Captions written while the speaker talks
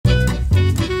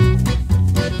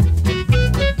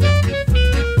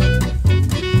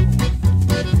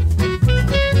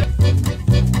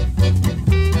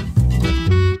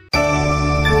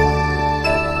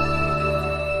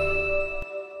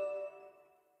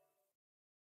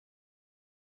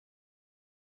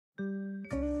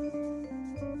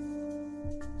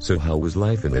So how was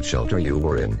life in that shelter you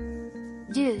were in?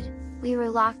 Dude, we were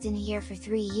locked in here for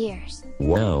 3 years.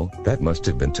 Wow, that must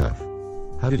have been tough.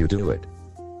 How did you do it?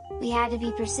 We had to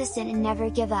be persistent and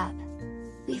never give up.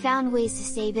 We found ways to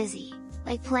stay busy,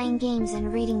 like playing games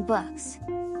and reading books.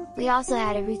 We also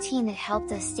had a routine that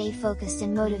helped us stay focused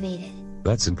and motivated.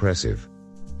 That's impressive.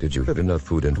 Did you have enough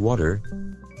food and water?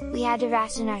 We had to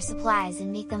ration our supplies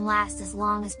and make them last as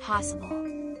long as possible.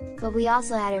 But we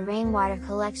also had a rainwater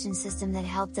collection system that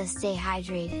helped us stay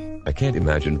hydrated. I can't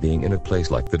imagine being in a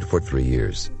place like that for 3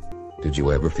 years. Did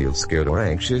you ever feel scared or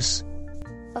anxious?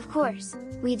 Of course,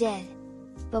 we did.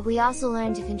 But we also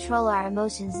learned to control our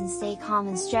emotions and stay calm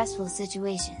in stressful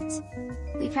situations.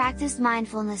 We practiced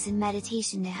mindfulness and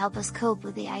meditation to help us cope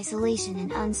with the isolation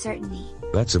and uncertainty.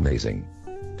 That's amazing.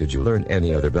 Did you learn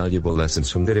any other valuable lessons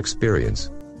from that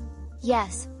experience?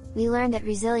 Yes, we learned that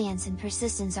resilience and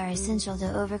persistence are essential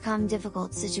to overcome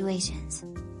difficult situations.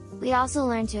 We also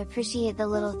learned to appreciate the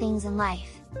little things in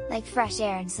life, like fresh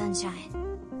air and sunshine.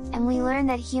 And we learned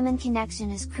that human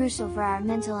connection is crucial for our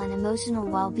mental and emotional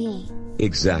well-being.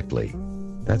 Exactly.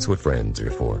 That's what friends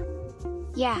are for.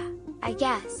 Yeah, I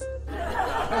guess.